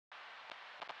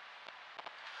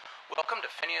Welcome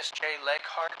to Phineas J.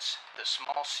 Legheart's The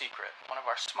Small Secret, one of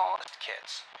our smallest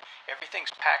kits.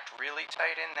 Everything's packed really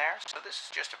tight in there, so this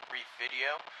is just a brief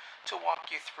video to walk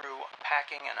you through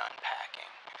packing and unpacking.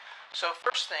 So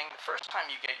first thing, the first time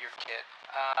you get your kit,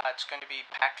 it's going to be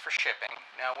packed for shipping.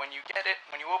 Now when you get it,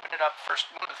 when you open it up,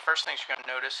 one of the first things you're going to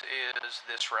notice is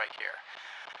this right here.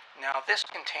 Now this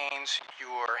contains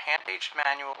your hand-aged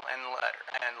manual and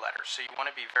letters, so you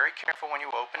want to be very careful when you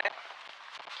open it.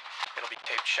 It'll be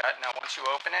taped shut. Now once you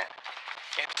open it,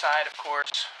 inside of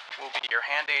course will be your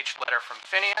hand-aged letter from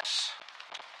Phineas,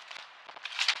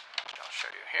 which I'll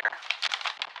show you here,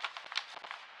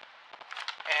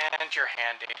 and your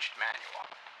hand-aged manual.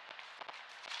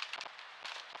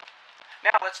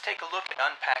 Now let's take a look at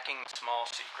unpacking the Small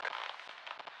Secret.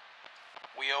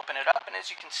 We open it up, and as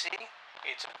you can see,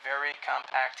 it's a very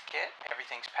compact kit.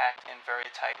 Everything's packed in very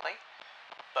tightly,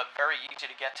 but very easy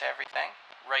to get to everything.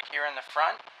 Right here in the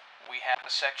front, we have a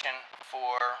section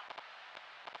for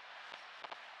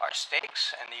our stakes,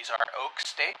 and these are oak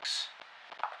stakes.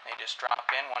 They just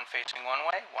drop in, one facing one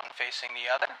way, one facing the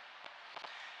other.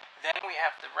 Then we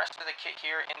have the rest of the kit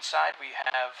here. Inside we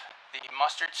have the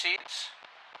mustard seeds,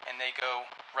 and they go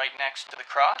right next to the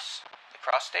cross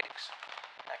stakes.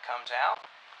 That comes out.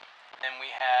 Then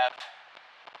we have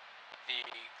the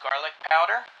garlic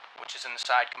powder, which is in the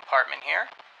side compartment here.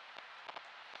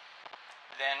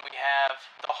 Then we have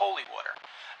the holy water.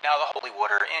 Now the holy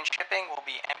water in shipping will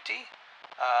be empty.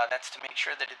 That's to make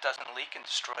sure that it doesn't leak and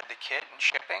destroy the kit in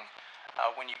shipping.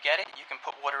 When you get it, you can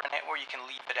put water in it or you can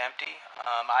leave it empty.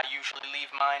 I usually leave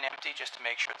mine empty just to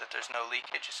make sure that there's no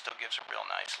leakage. It still gives a real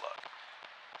nice look.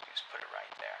 Just put it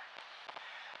right there.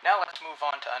 Now let's move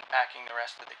on to unpacking the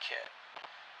rest of the kit.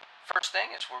 First thing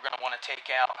is we're going to want to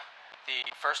take out the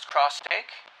first cross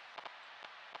stake.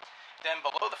 Then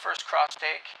below the first cross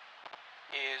stake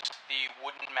is the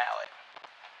wooden mallet,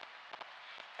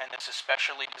 and this is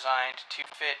specially designed to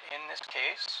fit in this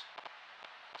case.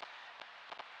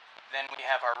 Then we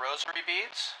have our rosary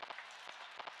beads.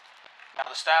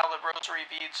 Now the style of rosary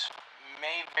beads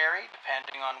may vary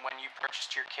depending on when you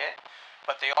purchased your kit,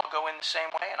 but they all go in the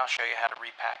same way, and I'll show you how to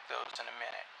repack those in a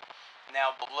minute.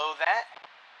 Now below that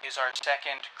is our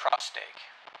second cross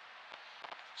stake.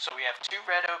 So we have two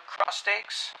red oak cross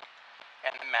stakes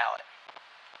and the mallet.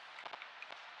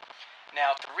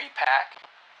 Now to repack,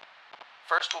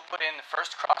 first we'll put in the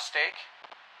first cross stake,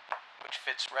 which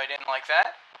fits right in like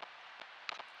that.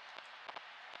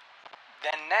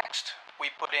 Then next we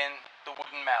put in the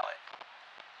wooden mallet.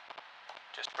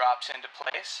 Just drops into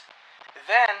place.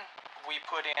 Then we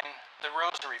put in the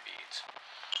rosary beads.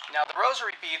 Now the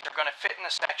rosary beads are going to fit in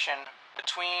the section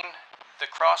between the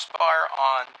crossbar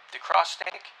on the cross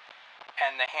stake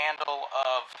and the handle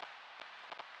of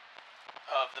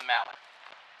the mallet.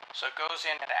 So it goes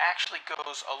in, it actually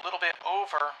goes a little bit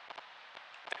over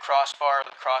the crossbar,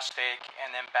 the cross stake,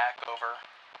 and then back over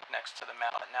next to the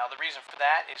mallet. Now the reason for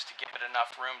that is to give it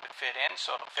enough room to fit in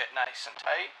so it'll fit nice and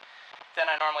tight. Then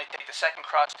I normally take the second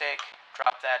cross stake,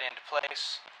 drop that into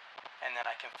place, and then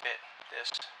I can fit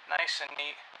this nice and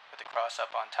neat with the cross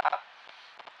up on top.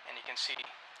 And you can see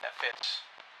that fits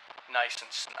nice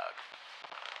and snug.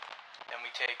 Then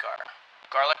we take our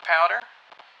garlic powder,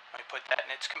 we put that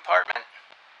in its compartment.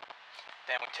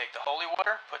 Then we take the holy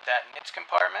water, put that in its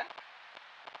compartment.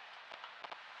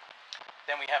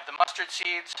 Then we have the mustard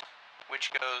seeds,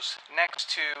 which goes next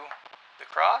to the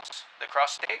cross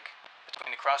stake,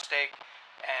 between the cross stake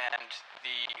and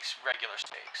the regular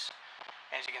stakes.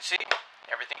 And as you can see,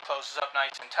 everything closes up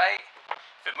nice and tight.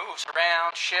 If it moves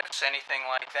around, shifts, anything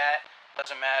like that,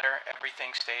 doesn't matter.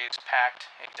 Everything stays packed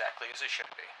exactly as it should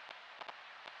be.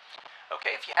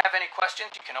 Okay, if you have any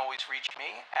questions, you can always reach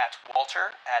me at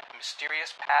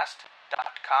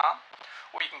walter@mysteriouspast.com,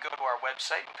 or you can go to our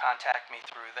website and contact me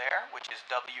through there, which is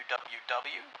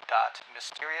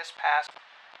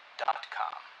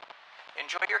www.mysteriouspast.com.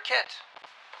 Enjoy your kit!